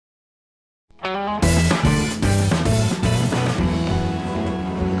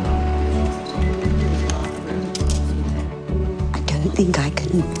think I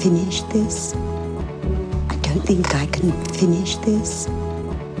can finish this. I don't think I can finish this.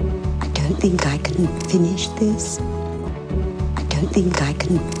 I don't think I can finish this. I don't think I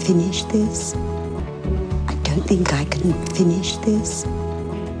can finish this. I don't think I can finish this.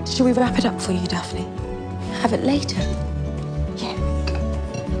 Shall we wrap it up for you, Daphne? Have it later? Yeah.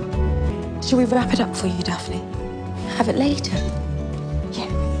 Shall we wrap it up for you, Daphne? Have it later?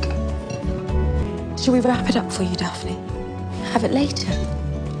 Yeah. Shall we wrap it up for you, Daphne? Have it later?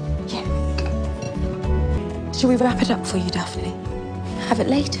 Yeah. Shall we wrap it up for you, Daphne? Have it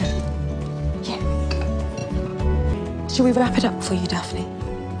later? Yeah. Shall we wrap it up for you, Daphne?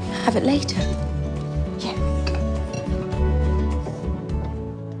 Have it later? Yeah.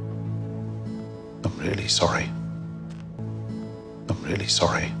 I'm really sorry. I'm really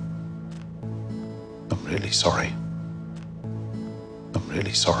sorry. I'm really sorry. I'm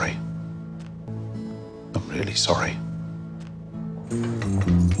really sorry. I'm really sorry.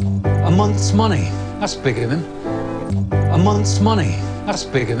 A month's money, that's bigger than. A month's money, that's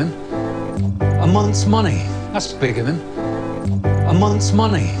bigger than. A month's money, that's bigger than. A month's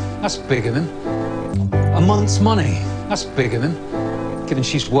money, that's bigger than. A month's money, that's bigger than. Given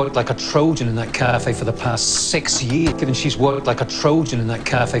she's worked like a Trojan in that cafe for the past 6 years. Given she's worked like a Trojan in that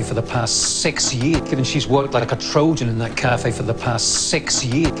cafe for the past 6 years. Given she's worked like a Trojan in that cafe for the past 6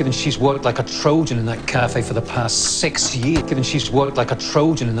 years. Given she's worked like a Trojan in that cafe for the past 6 years. Given she's worked like a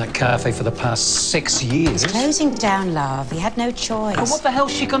Trojan in that cafe for the past 6 years. He's closing down, love. He had no choice. But what the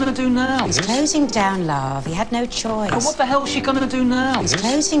hell's she gonna do now? He's closing down, love. He had no choice. But what the hell's she gonna do now? He's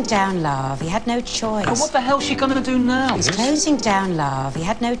closing down, love. He had no choice. But what the hell's she gonna do now? He's closing down, love. He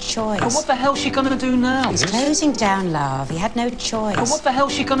had no choice. But what the hell's she gonna do now? He's closing down, love. He had no choice. But what the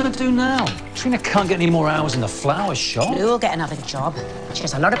hell's she gonna do now? Trina can't get any more hours in the flower shop. Lou will get another job. She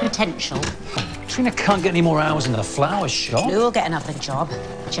has a lot of potential. Trina can't get any more hours in the flower shop. Lou will get another job.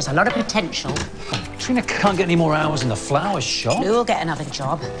 She has a lot of potential. Trina can't get any more hours in the flower shop. Lou will get another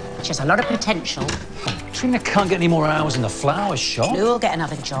job. She has a lot of potential. Trina can't get any more hours in the flower shop. Lou will get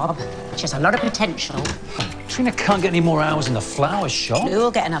another job. She has a lot of potential. Trina can't get any more hours in the flower shop. Lou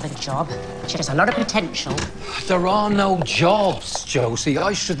will get another job. She has a lot of potential. There are no jobs, Josie,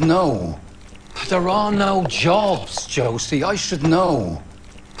 I should know. There are no jobs, Josie, I should know.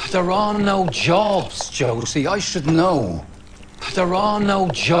 There are no jobs, Josie, I should know. There are no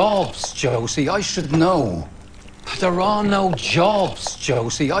jobs, Josie, I should know. There are no jobs,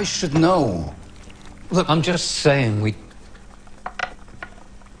 Josie, I should know. Look, I'm just saying we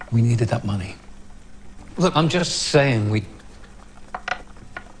needed that money. Look, I'm just saying we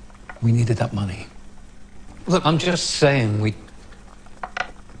needed that money. Look, I'm just saying we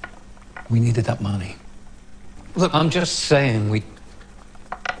needed that money. Look, I'm just saying we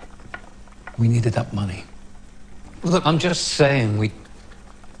needed that money. Look, I'm just saying we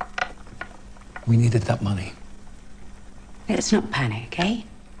needed that money. Let's not panic, eh?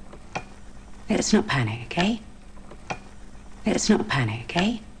 Let's not panic, eh? Let's not panic,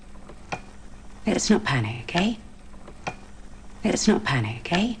 eh? Let's not panic, eh? Let's not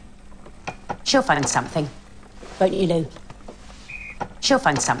panic, eh? She'll find something, won't you, Lou? She'll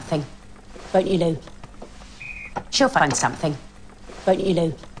find something, won't you, Lou? She'll find something, won't you,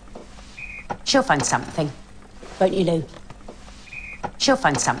 Lou? She'll find something, won't you, Lou? She'll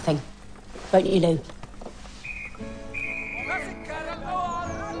find something, won't you, Lou?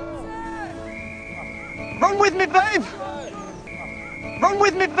 Run with me, babe! Run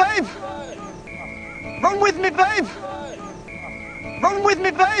with me, babe! Run with me, babe! Run with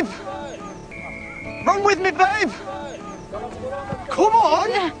me, babe! Run with me, babe! Come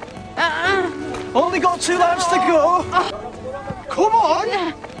on! Only got 2 laps to go! Come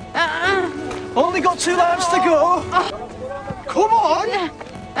on! Only got 2 laps to go! Come on!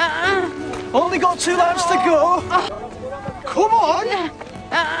 Only got 2 laps to go! Come on!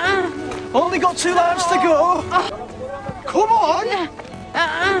 Only got 2 laps to go! Come on!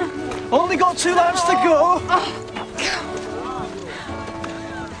 Only got 2 laps to go!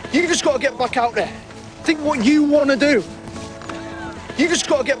 You just got to get back out there. Think what you want to do. You just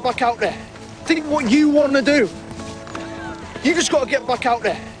got to get back out there. Think what you want to do. You just got to get back out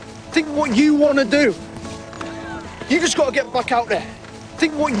there. Think what you want to do. You just got to get back out there.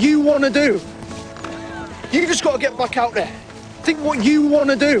 Think what you want to do. You just got to get back out there. Think what you want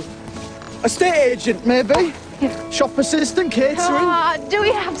to do. Estate agent, maybe? Shop assistant, catering? Do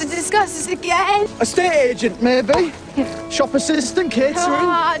we have to discuss this again? Estate agent, maybe? Shop assistant,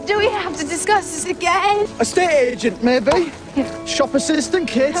 catering? Do we have to discuss this again? Estate agent, maybe? Shop assistant,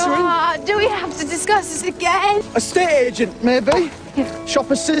 catering? Do we have to discuss this again? Estate agent, maybe? Shop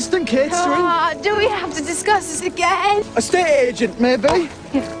assistant, catering. Do we have to discuss this again? Estate agent, maybe.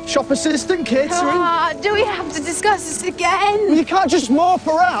 Shop assistant, catering. Do we have to discuss this again? You can't just mope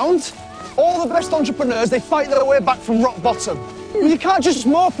around. All the best entrepreneurs, they fight their way back from rock bottom. You can't just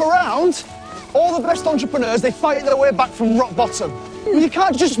mope around. All the best entrepreneurs, they fight their way back from rock bottom. You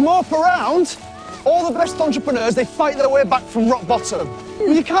can't just mope around. All the best entrepreneurs, they fight their way back from rock bottom.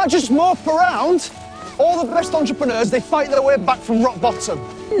 You can't just mope around. All the best entrepreneurs, they fight their way back from rock bottom.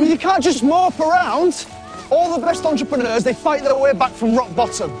 You can't just mope around. All the best entrepreneurs, they fight their way back from rock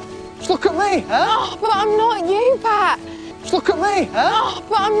bottom. Just look at me, huh? Oh, but I'm not you, Pat. Just look at me, huh? Oh,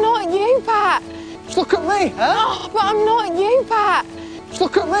 but I'm not you, Pat. Just look at me, huh? Oh, but I'm not you, Pat. Just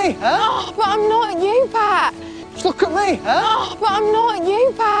look at me, huh? Oh, but I'm not you, Pat. Just look at me, huh? Oh, but I'm not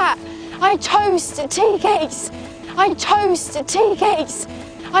you, Pat. I toast tea cakes. I toast tea cakes.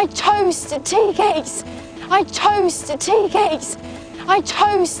 I toast tea cakes. I toast tea cakes. I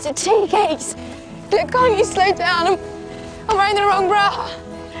toast tea cakes. Can't you slow down? I'm wearing the wrong bra.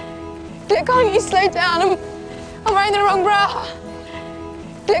 Can't you slow down? I'm wearing the wrong bra.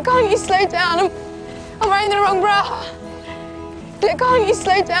 Can't you slow down? I'm wearing the wrong bra. Can't you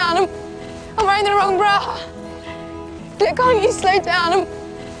slow down? I'm wearing the wrong bra. Can't you slow down?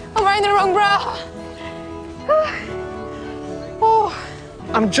 I'm wearing the wrong bra. Oh.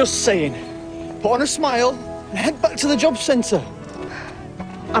 I'm just saying, put on a smile and head back to the job centre.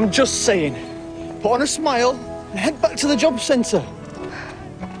 I'm just saying, put on a smile and head back to the job centre.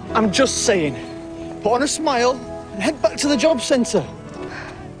 I'm just saying, put on a smile and head back to the job centre.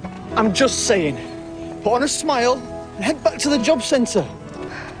 I'm just saying, put on a smile and head back to the job centre.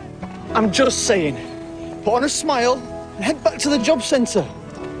 I'm just saying, put on a smile and head back to the job centre.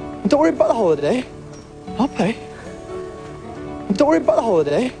 Don't worry about the holiday. I'll pay. Don't worry about the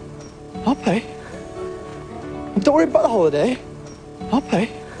holiday. I'll pay. Don't worry about the holiday. I'll pay.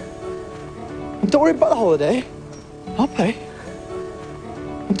 Don't worry about the holiday. I'll pay.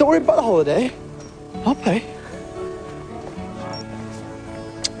 Don't worry about the holiday. I'll pay.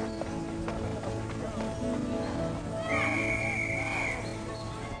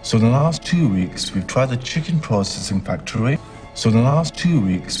 So in the last 2 weeks, we've tried the chicken processing factory. So in the last 2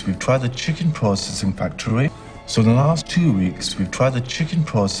 weeks, we've tried the chicken processing factory. So in the last 2 weeks, we've tried the chicken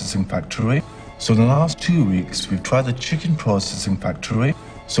processing factory. So in the last 2 weeks, we've tried the chicken processing factory.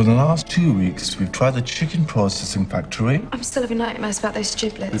 So in the last 2 weeks, we've tried the chicken processing factory. I'm still having nightmares about those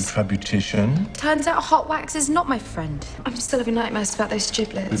giblets. With reputation. Turns out hot wax is not my friend. I'm still having nightmares about those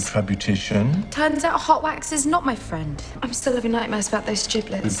giblets. With reputation. Turns out hot wax is not my friend. I'm still having nightmares about those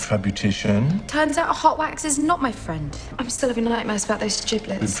giblets. With reputation. Turns out hot wax is not my friend. I'm still having nightmares about those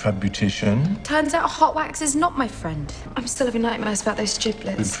giblets. With reputation. Turns out hot wax is not my friend. I'm still having nightmares about those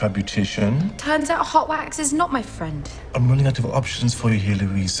giblets. With reputation. Turns out hot wax is not my friend. I'm running out of options for you here,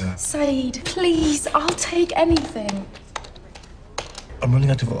 Louisa. Said, please, I'll take anything. I'm running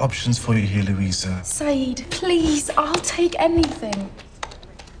out of options for you here, Louisa. Said, please, I'll take anything.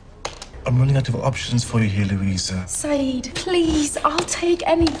 I'm running out of options for you here, Louisa. Said, please, I'll take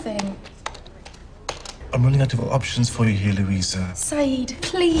anything. I'm running out of options for you here, Louisa. Said,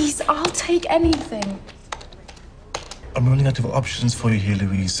 please, I'll take anything. I'm running out of options for you here,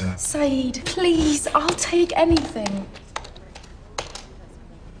 Louisa. Said, please, I'll take anything.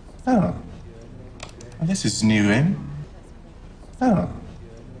 Oh. Well, this is new in. Oh.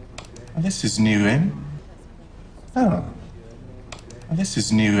 Well, this is new in. Oh. Well, this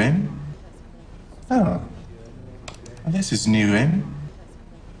is new in. Oh. Well, this is new in.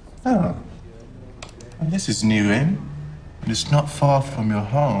 Oh. Well, this is new in. And it's not far from your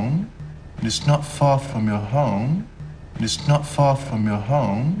home. And it's not far from your home. And it's not far from your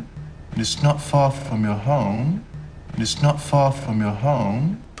home. And it's not far from your home. And it's not far from your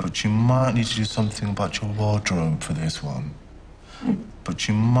home. But you might need to do something about your wardrobe for this one. But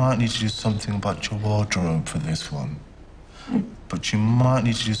you might need to do something about your wardrobe for this one. But you might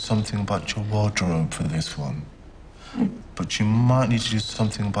need to do something about your wardrobe for this one. But you might need to do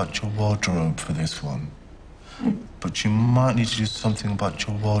something about your wardrobe for this one. But you might need to do something about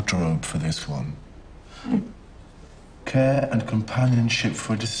your wardrobe for this one. Care and companionship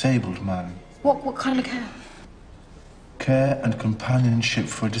for a disabled man. What kind of care? Care and companionship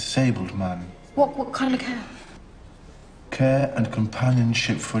for a disabled man. What kind of care? Care and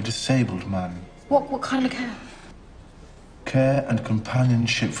companionship for a disabled man. What kind of care? Care and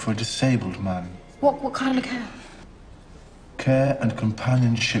companionship for a disabled man. What kind of care? Care and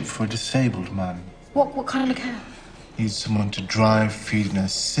companionship for a disabled man. What kind of care? Needs someone to drive, feed and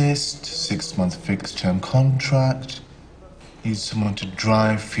assist. 6-month fixed-term contract. Needs someone to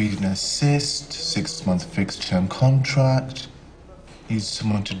drive, feed and assist. 6-month fixed-term contract. Needs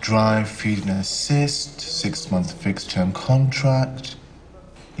someone to drive, feed and assist. 6-month fixed-term contract.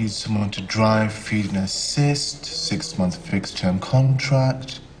 Needs someone to drive, feed and assist. 6-month fixed-term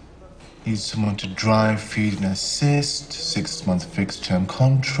contract. Needs someone to drive, feed and assist. 6-month fixed-term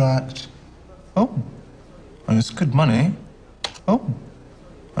contract. Oh, and it's good money. Oh,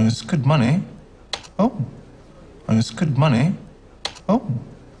 and it's good money. Oh, and it's good money. Oh,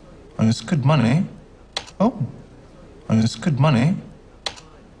 and it's good money. Oh, and it's good money.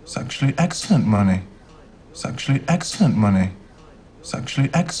 It's actually excellent money. It's actually excellent money. It's actually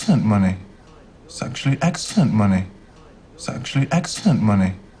excellent money. It's actually excellent money. It's actually excellent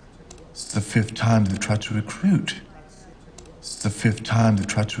money. It's the 5th time they've tried to recruit. It's the 5th time they've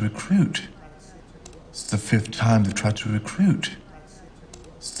tried to recruit. It's the 5th time they've tried to recruit.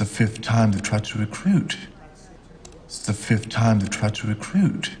 It's the 5th time they've tried to recruit. It's the 5th time they've tried to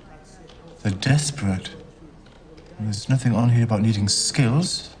recruit. They're desperate. And there's nothing on here about needing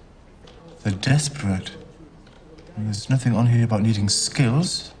skills. They're desperate. And there's nothing on here about needing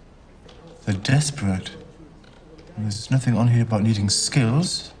skills. They're desperate. And there's nothing on here about needing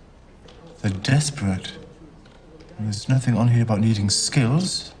skills. They're desperate. And there's nothing on here about needing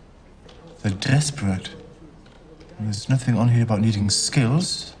skills. They're desperate. And there's nothing on here about needing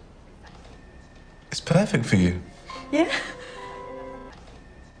skills. It's perfect for you. Yeah?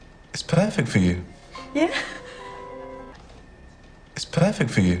 It's perfect for you. Yeah? It's perfect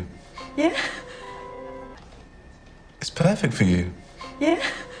for you. Yeah? It's perfect for you. Yeah?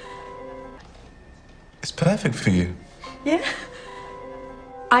 It's perfect for you. Yeah?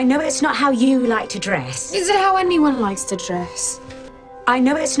 I know it's not how you like to dress. Is it how anyone likes to dress? I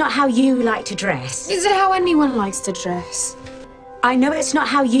know it's not how you like to dress. Is it how anyone likes to dress? I know it's not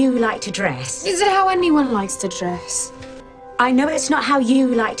how you like to dress. Is it how anyone likes to dress? I know it's not how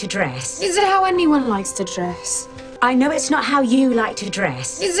you like to dress. Is it how anyone likes to dress? I know it's not how you like to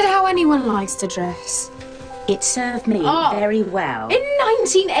dress. Is it how anyone likes to dress? It served me Oh. very well. In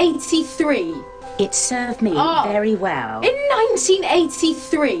 1983. It served me Oh. very well. In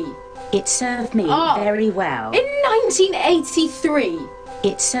 1983. It served me Oh. very well. In 1983.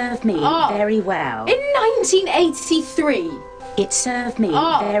 It served me Oh. very well. In 1983. It served me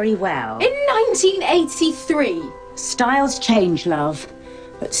Oh. very well. In 1983. Styles change, love,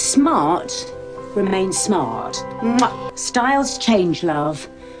 but smart remains smart. Mwah. Styles change, love,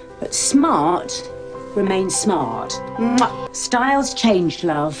 but smart remains smart. Mwah. Styles change,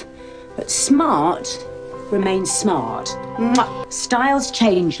 love, but smart remains smart. Mwah. Styles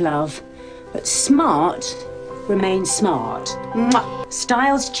change, love, but smart remains smart. Mwah.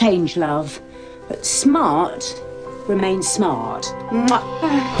 Styles change, love, but smart remains smart. Mwah.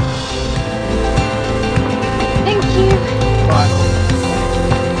 Thank you.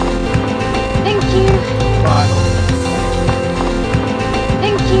 Thank you.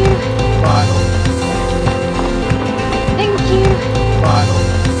 Thank you. Thank you.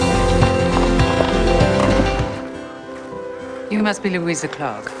 You must be Louisa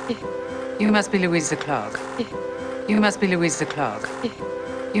Clark. You must be Louisa Clark. You must be Louisa Clark.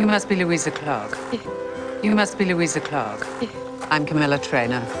 You must be Louisa Clark. You must be Louisa Clark. I'm Camilla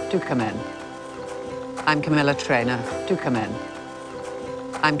Traynor. Do come in. I'm Camilla Traynor. Do come in.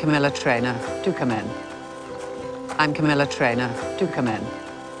 I'm Camilla Traynor. Do come in. I'm Camilla Traynor. Do come in.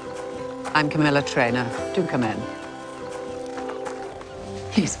 I'm Camilla Traynor. Do come in.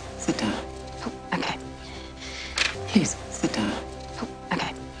 Please, sit down. Oh, okay. Please, sit down. Oh,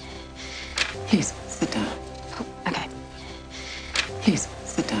 okay. Please, sit down. Oh, okay. Please,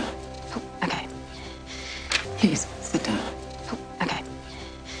 sit down. Oh, okay. Please, sit down. Oh, okay.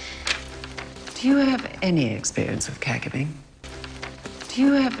 Do you have any experience of caregiving? Do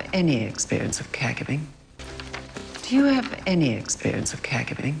you have any experience of caregiving? Do you have any experience of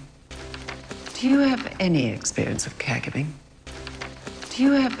caregiving? Do you have any experience of caregiving? Do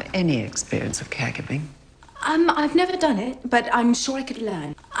you have any experience of caregiving? I've never done it, but I'm sure I could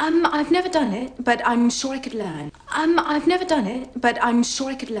learn. I've never done it, but I'm sure I could learn. I've never done it, but I'm sure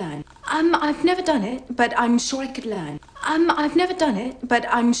I could learn. I've never done it, but I'm sure I could learn. I've never done it, but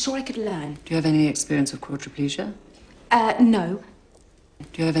I'm sure I could learn. Do you have any experience of quadriplegia? No.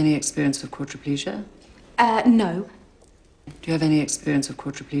 Do you have any experience of quadriplegia? No. Do you have any experience of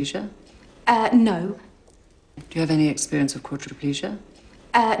quadriplegia? No. Do you have any experience of quadriplegia?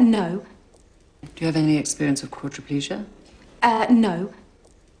 No. Do you have any experience of quadriplegia? No.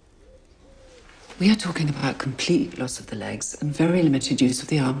 We are talking about complete loss of the legs and very limited use of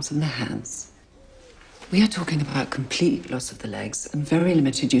the arms and the hands. We are talking about complete loss of the legs and very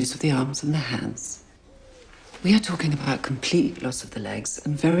limited use of the arms and the hands. We are talking about complete loss of the legs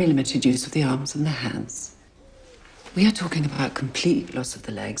and very limited use of the arms and the hands. We are talking about complete loss of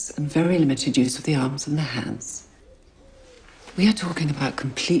the legs and very limited use of the arms and the hands. We are talking about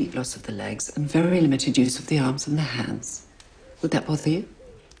complete loss of the legs and very limited use of the arms and the hands. Would that bother you?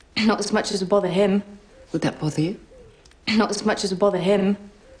 Not as much as would bother him. Would that bother you? Not as much as would bother him.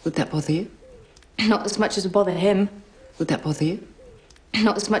 Would that bother you? Not as much as would bother him. Would that bother you?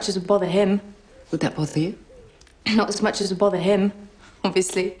 Not as much as would bother him. Would that bother you? Not as much as would bother him.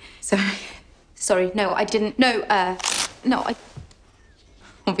 Obviously. Sorry, no, I didn't. No, I...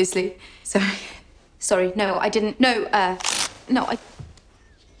 Obviously. Sorry, no, I didn't. No, I...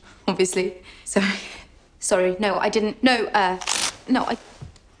 Obviously. Sorry, no, I didn't. No, I...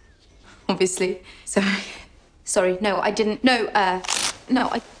 Obviously. Sorry, no, I didn't. No, I...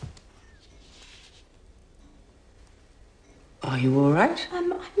 Are you all right?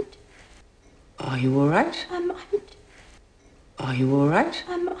 Are you all right? Are you all right?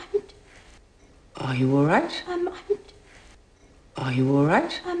 Are you all right? Are you all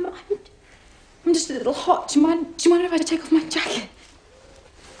right? I'm just a little hot. Do you mind if I take off my jacket?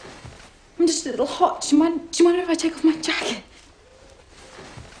 I'm just a little hot. Do you mind if I take off my jacket?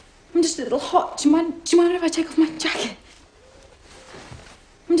 I'm just a little hot. Do you mind if I take off my jacket?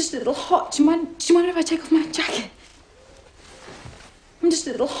 I'm just a little hot. Do you mind if I take off my jacket? I'm just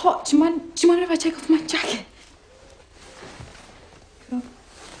a little hot. Do you mind if I take off my jacket?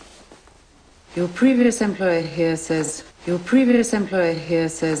 Your previous employer here says. Your previous employer here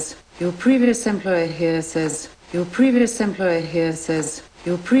says. Your previous employer here says. Your previous employer here says.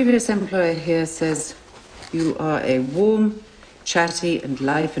 Your previous employer here says. You are a warm, chatty, and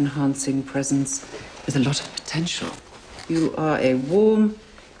life-enhancing presence with a lot of potential. You are a warm,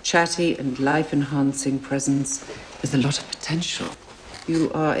 chatty, and life-enhancing presence with a lot of potential.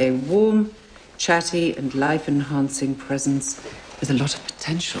 You are a warm, chatty, and life-enhancing presence with a lot of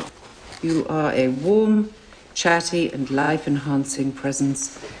potential. You are a warm, chatty, and life-enhancing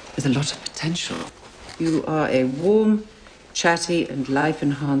presence with a lot of potential. You are a warm, chatty, and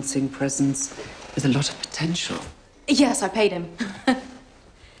life-enhancing presence with a lot of potential. Yes, I paid him.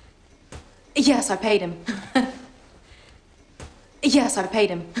 Yes, I paid him. Yes, I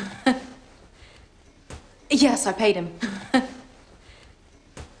paid him. Yes, I paid him.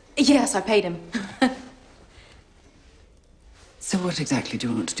 Yes, I paid him. So what exactly do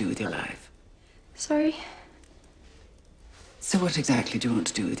you want to do with your life? Sorry. So what exactly do you want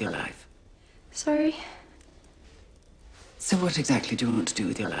to do with your life? Sorry. So what exactly do you want to do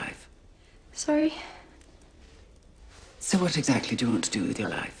with your life? Sorry. So what exactly do you want to do with your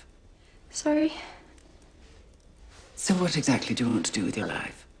life? Sorry. So what exactly do you want to do with your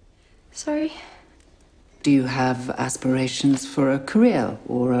life? Sorry. Do you have aspirations for a career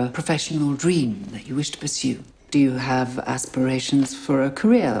or a professional dream that you wish to pursue? Do you have aspirations for a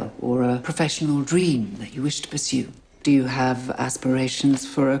career or a professional dream that you wish to pursue? Do you have aspirations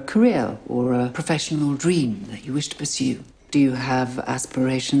for a career or a professional dream that you wish to pursue? Do you have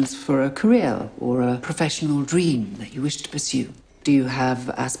aspirations for a career or a professional dream that you wish to pursue? Do you have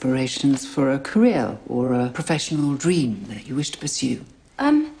aspirations for a career or a professional dream that you wish to pursue?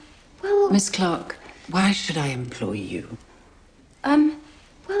 Well... Miss Clark, why should I employ you? Well...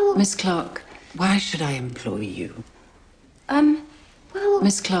 Miss Clark, why should I employ you? Well...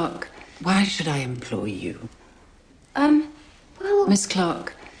 Miss Clark, why should I employ you? Well... Miss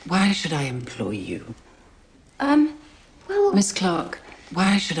Clark, why should I employ you? Well... Miss Clark,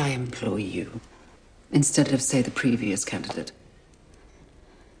 why should I employ you? Instead of, say, the previous candidate.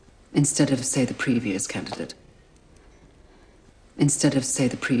 Instead of, say, the previous candidate. Instead of, say,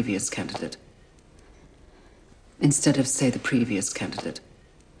 the previous candidate. Instead of, say, the previous candidate.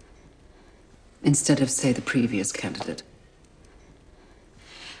 Instead of, say, the previous candidate.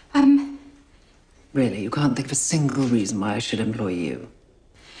 Really, you can't think of a single reason why I should employ you?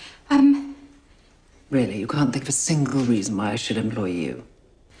 Really, you can't think of a single reason why I should employ you?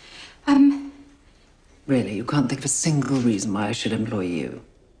 Really, you can't think of a single reason why I should employ you?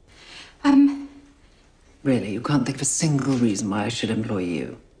 Really, you can't think of a single reason why I should employ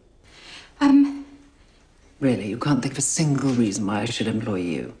you? Really, you can't think of a single reason why I should employ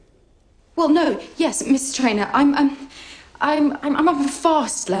you? Well, no, yes, Mrs. Trainer, I'm a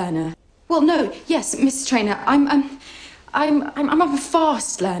fast learner. Well, no, yes, Mrs. Trainer, I'm a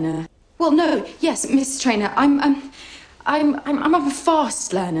fast learner. Well, no, yes, Mrs. Trainer, I'm a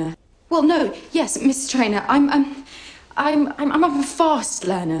fast learner. Well, no, yes, Mrs. Trainer, I'm a fast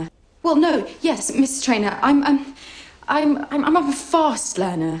learner. Well, no, yes, Mrs. Trainer, I'm a fast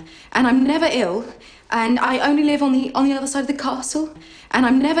learner, and I'm never ill, and I only live on the other side of the castle, and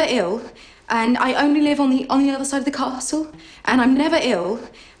I'm never ill, and I only live on the other side of the castle, and I'm never ill,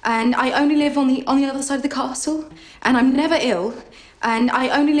 and I only live on the other side of the castle, and I'm never ill, and I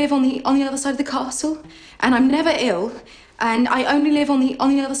only live on the other side of the castle, and I'm never ill, and I only live on the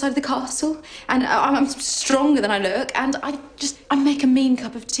other side of the castle, and I'm stronger than I look, and I make a mean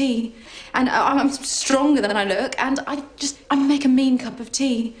cup of tea, and I'm stronger than I look, and I make a mean cup of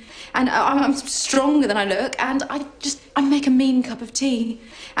tea, and I'm stronger than I look, and I make a mean cup of tea,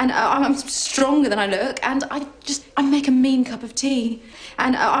 and I'm stronger than I look, and I make a mean cup of tea,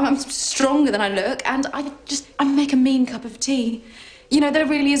 and I'm stronger than I look, and I make a mean cup of tea. You know, there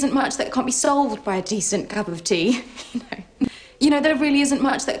really isn't much that can't be solved by a decent cup of tea. You know, there really isn't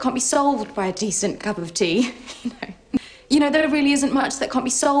much that can't be solved by a decent cup of tea. You know, there really isn't much that can't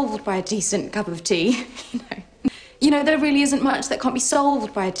be solved by a decent cup of tea. You know, there really isn't much that can't be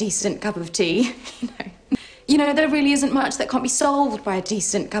solved by a decent cup of tea. You know, there really isn't much that can't be solved by a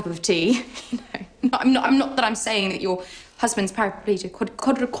decent cup of tea. I'm not that I'm saying that your husband's paraplegic,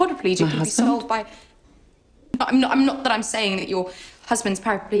 quadriplegic can be solved by. I'm not that I'm saying that your husband's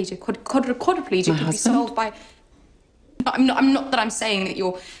paraplegic, quadriplegic can be solved by. I'm not that I'm saying that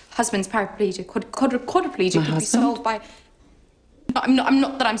your husband's paraplegic, quadriplegic can be solved by. I'm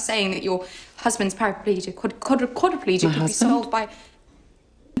not that I'm saying that your husband's paraplegic, quadriplegic can be solved by.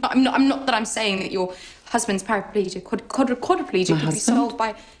 I'm not that I'm saying that your husband's paraplegic, quadriplegic can be solved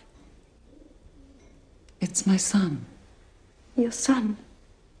by. It's my son. Your son.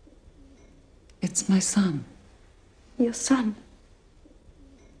 It's my son. Your son.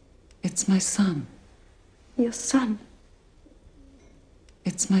 It's my son. Your son.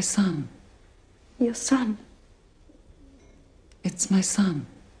 It's my son. Your son. It's my son.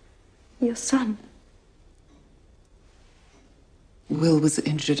 Your son. Will was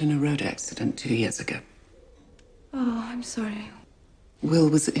injured in a road accident 2 years ago. Oh, I'm sorry. Will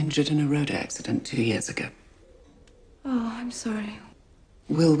was injured in a road accident 2 years ago. Oh, I'm sorry.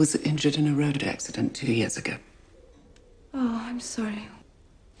 Will was injured in a road accident 2 years ago. Oh, I'm sorry.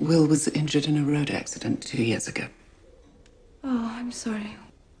 Will was injured in a road accident 2 years ago. Oh, I'm sorry.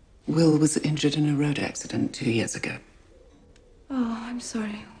 Will was injured in a road accident 2 years ago. Oh, I'm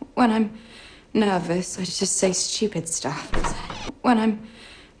sorry. When I'm nervous, I just say stupid stuff. When I'm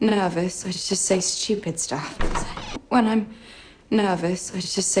nervous, I just say stupid stuff. When I'm nervous, I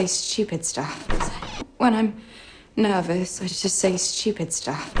just say stupid stuff. When I'm nervous, I just say stupid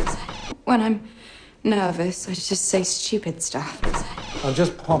stuff. When I'm nervous, I just say stupid stuff. I'm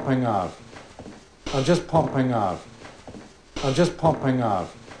just popping out. I'm just popping out. I'm just popping out.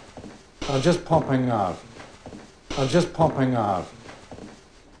 I'm just popping out. I'm just popping out.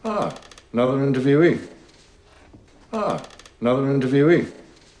 Ah, another interviewee. Ah, another interviewee.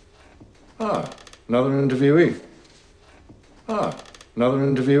 Ah, another interviewee. Ah, another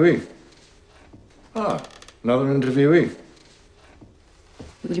interviewee. Ah, another interviewee.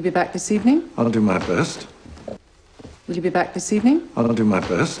 Will you be back this evening? I'll do my best. Will you be back this evening? I'll do my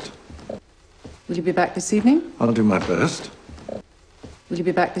best. Will you be back this evening? I'll do my best. Will you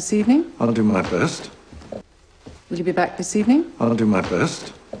be back this evening? I'll do my best. Will you be back this evening? I'll do my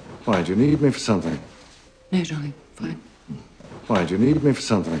best. Why, do you need me for something? No, darling, fine. Why, do you need me for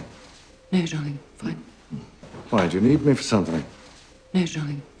something? No, darling, fine. Why, do you need me for something? No,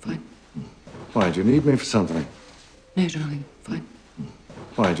 darling, fine. Why, do you need me for something? No, darling, fine.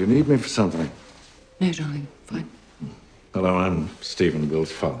 Why, do you need me for something? No, darling, fine. Hello, I'm Stephen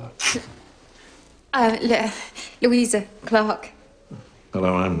Will's father. Louisa Clark.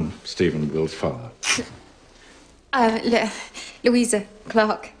 Hello, I'm Stephen Will's father. Louisa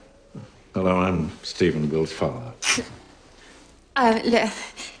Clark. Hello, I'm Stephen Will's father.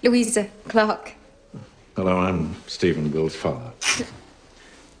 Louisa Clark. Hello, I'm Stephen Will's father.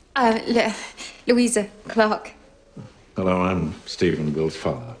 Louisa Clark. Hello, I'm Stephen Will's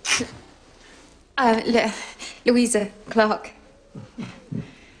father. Louisa Clark.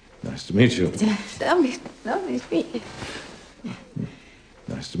 Nice to meet you. Lovely to meet you.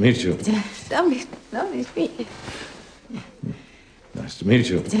 Nice to meet you. Lovely to meet you. Nice to meet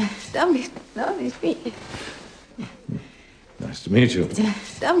you. Lovely to meet you. Nice to meet you.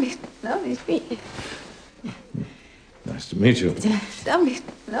 Lovely to meet you. Nice to meet you.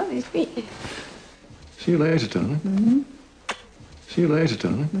 Lovely to meet you. See you later, darling. Mm-hmm. See you later,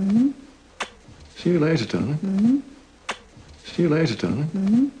 darling. Mm-hmm. See you later, darling. Mm-hmm. See you later, darling.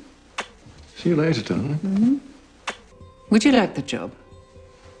 Mm-hmm. See you later, darling. Mm-hmm. Would you like the job?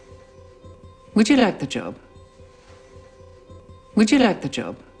 Would you like the job? Would you like the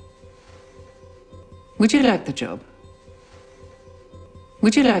job? Would you like the job?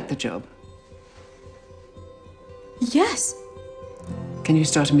 Would you like the job? Yes. Can you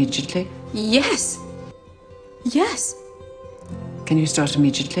start immediately? Yes. Yes. Can you start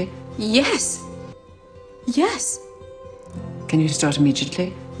immediately? Yes. Yes. Can you start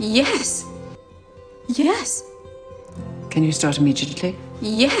immediately? Yes. Yes. Can you start immediately?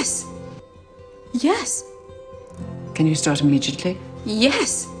 Yes. Yes. Can you start immediately?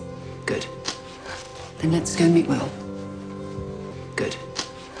 Yes. Good. Then let's go meet Will. Good.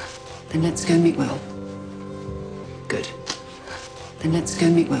 Then let's go meet Will. Good. Then let's go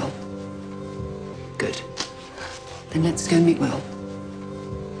meet Will. Good. Then let's go meet Will.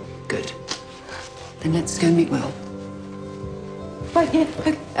 Good. Then let's go meet Will. Right, yeah.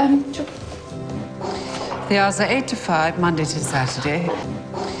 Sure. The hours are 8 to 5, Monday to Saturday.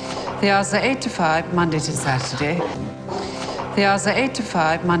 The hours are 8 to 5, Monday to Saturday. The hours are 8 to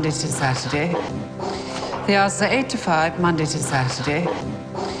 5, Monday to Saturday. The hours are 8 to 5, Monday to Saturday.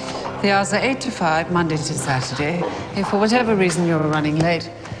 The hours are 8 to 5, Monday to Saturday. If for whatever reason you're running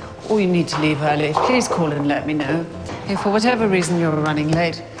late, or you need to leave early, please call and let me know. If for whatever reason you're running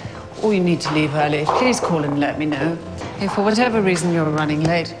late, or you need to leave early, please call and let me know. If for whatever reason you're running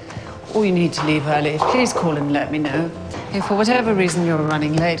late, or you need to leave early, please call and let me know. If for whatever reason you're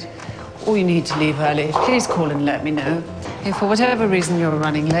running late, or you need to leave early, please call and let me know. If for whatever reason you're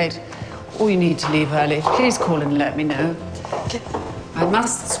running late, or you need to leave early, please call and let me know. I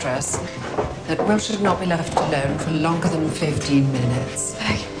must stress that Will should not be left alone for longer than 15 minutes.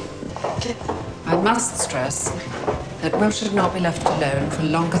 I must stress that Will should not be left alone for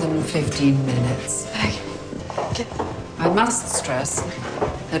longer than 15 minutes. I must stress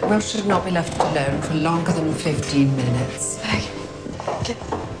that Will should not be left alone for longer than 15 minutes.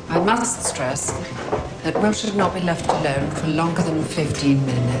 I must stress that Will should not be left alone for longer than 15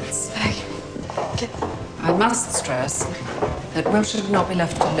 minutes. I must stress that Will should not be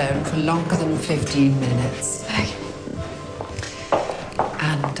left alone for longer than 15 minutes.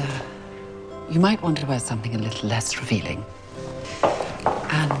 And you might want to wear something a little less revealing.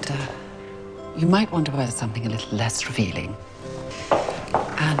 And you might want to wear something a little less revealing.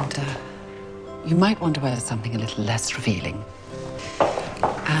 And you might want to wear something a little less revealing.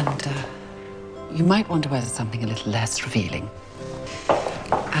 And you might want to wear something a little less revealing.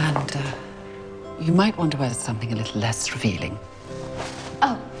 And you might want to wear something a little less revealing.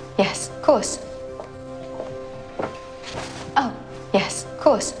 Oh, yes, of course. Oh, yes, of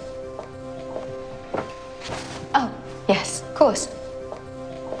course. Oh, yes, of course.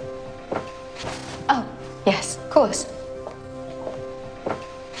 Oh, yes, of course.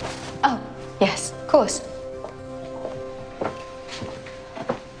 Oh, yes, of course.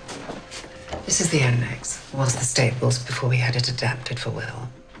 This is the annex. Was the Stables before we had it adapted for Will.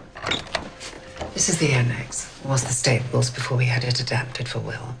 This is the annex. Was the Stables before we had it adapted for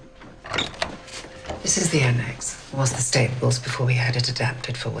Will. This is the annex. Was the Stables before we had it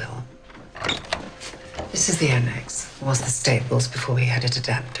adapted for Will. This is the annex. Was the Stables before we had it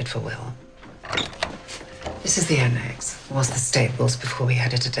adapted for Will. This is the annex. Was the Stables before we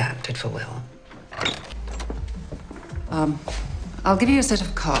had it adapted for Will. I'll give you a set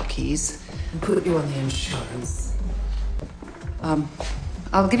of car keys and put you on the insurance.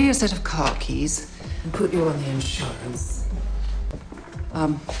 I'll give you a set of car keys and put you on the insurance.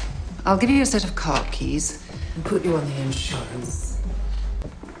 I'll give you a set of car keys and put you on the insurance.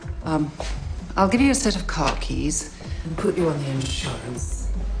 I'll give you a set of car keys and put you on the insurance.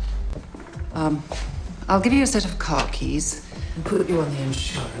 I'll give you a set of car keys and put you on the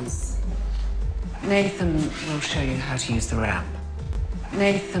insurance. Nathan will show you how to use the ramp.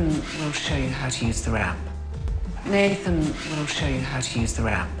 Nathan will show you how to use the ramp. Nathan will show you how to use the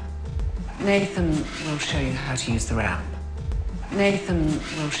ramp. Nathan will show you how to use the ramp. Nathan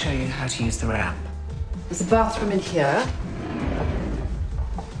will show you how to use the ramp. There's a bathroom in here.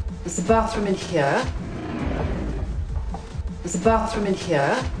 There's a bathroom in here. There's a bathroom in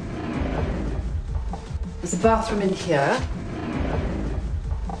here. There's a bathroom in here.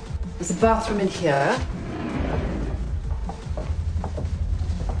 There's a bathroom in here.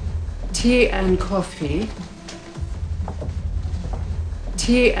 Tea and coffee.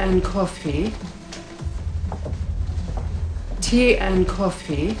 Tea and coffee. Tea and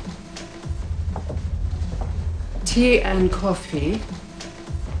coffee. Tea and coffee.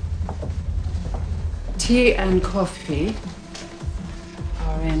 Tea and coffee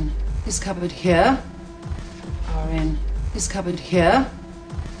are in this cupboard here. Are in this cupboard here.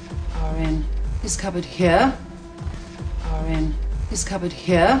 Are in this cupboard here. Are in this cupboard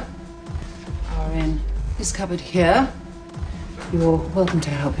here. Are in this cupboard here. You're welcome to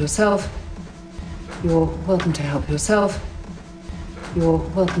help yourself. You're welcome to help yourself. You're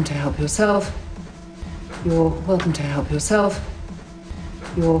welcome to help yourself. You're welcome to help yourself.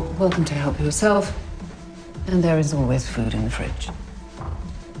 You're welcome to help yourself. And there is always food in the fridge.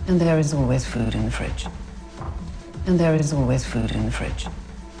 And there is always food in the fridge. And there is always food in the fridge.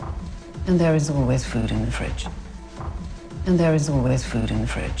 And there is always food in the fridge. And there is always food in the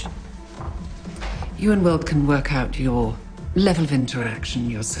fridge. You and Will can work out your level of interaction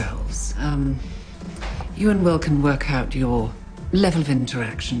yourselves. You and Will can work out your level of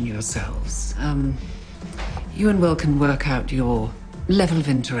interaction yourselves. You and Will can work out your level of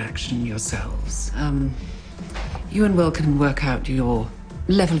interaction yourselves. You and Will can work out your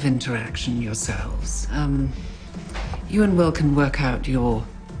level of interaction yourselves. You and Will can work out your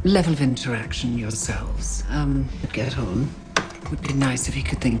level of interaction yourselves. Get on. Would be nice if he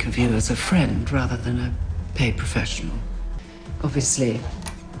could think of you as a friend rather than a paid professional. Obviously,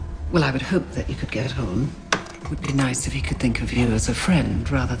 well, I would hope that you could get on. Would be nice if he could think of you as a friend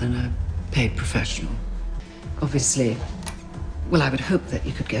rather than a paid professional. Obviously, well, I would hope that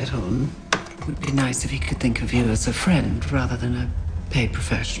you could get on. Would be nice if he could think of you as a friend rather than a paid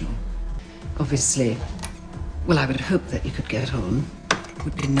professional. Obviously, well, I would hope that you could get on.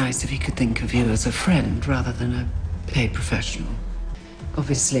 Would be nice if he could think of you as a friend rather than a paid professional.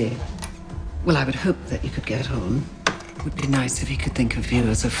 Obviously, well, I would hope that you could get on. Would be nice if he could think of you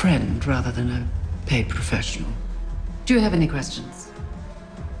as a friend rather than a paid professional. Do you have any questions?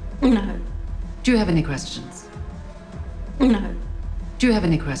 No. Do you have any questions? No. Do you have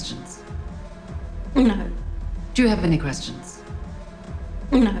any questions? No. Do you have any questions?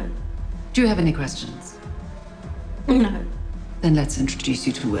 No. Do you have any questions? No. Then let's introduce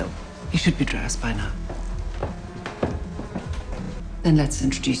you to Will. He should be dressed by now. Then let's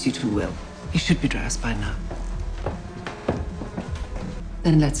introduce you to Will. He should be dressed by now.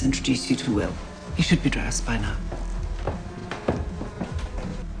 Then let's introduce you to Will. He should be dressed by now.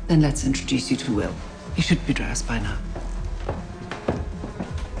 Then let's introduce you to Will. He should be dressed by now.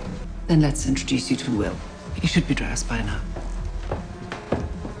 Then let's introduce you to Will. He should be dressed by now.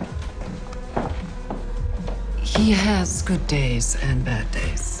 He has good days and bad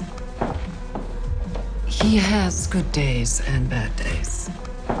days. He has good days and bad days.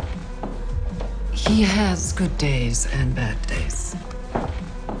 He has good days and bad days.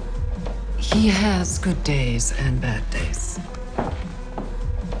 He has good days and bad days.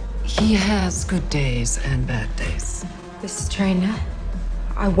 He has good days and bad days. This trainer,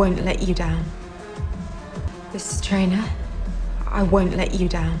 I won't let you down. This trainer, I won't let you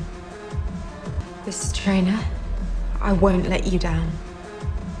down. This trainer, I won't let you down.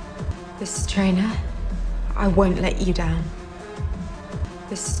 This trainer, I won't let you down.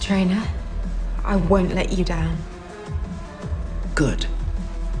 This trainer, I won't let you down. Good.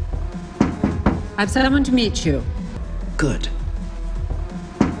 I've someone to meet you. Good.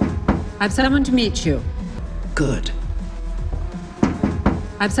 I've someone to meet you. Good.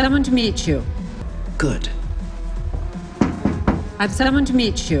 I've someone to meet you. Good. I've someone to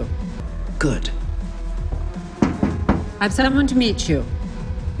meet you. Good. I've someone to meet you.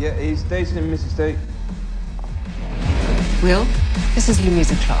 Yeah, he's dating Mrs. Tate. Will, this is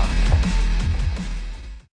Louisa Clark.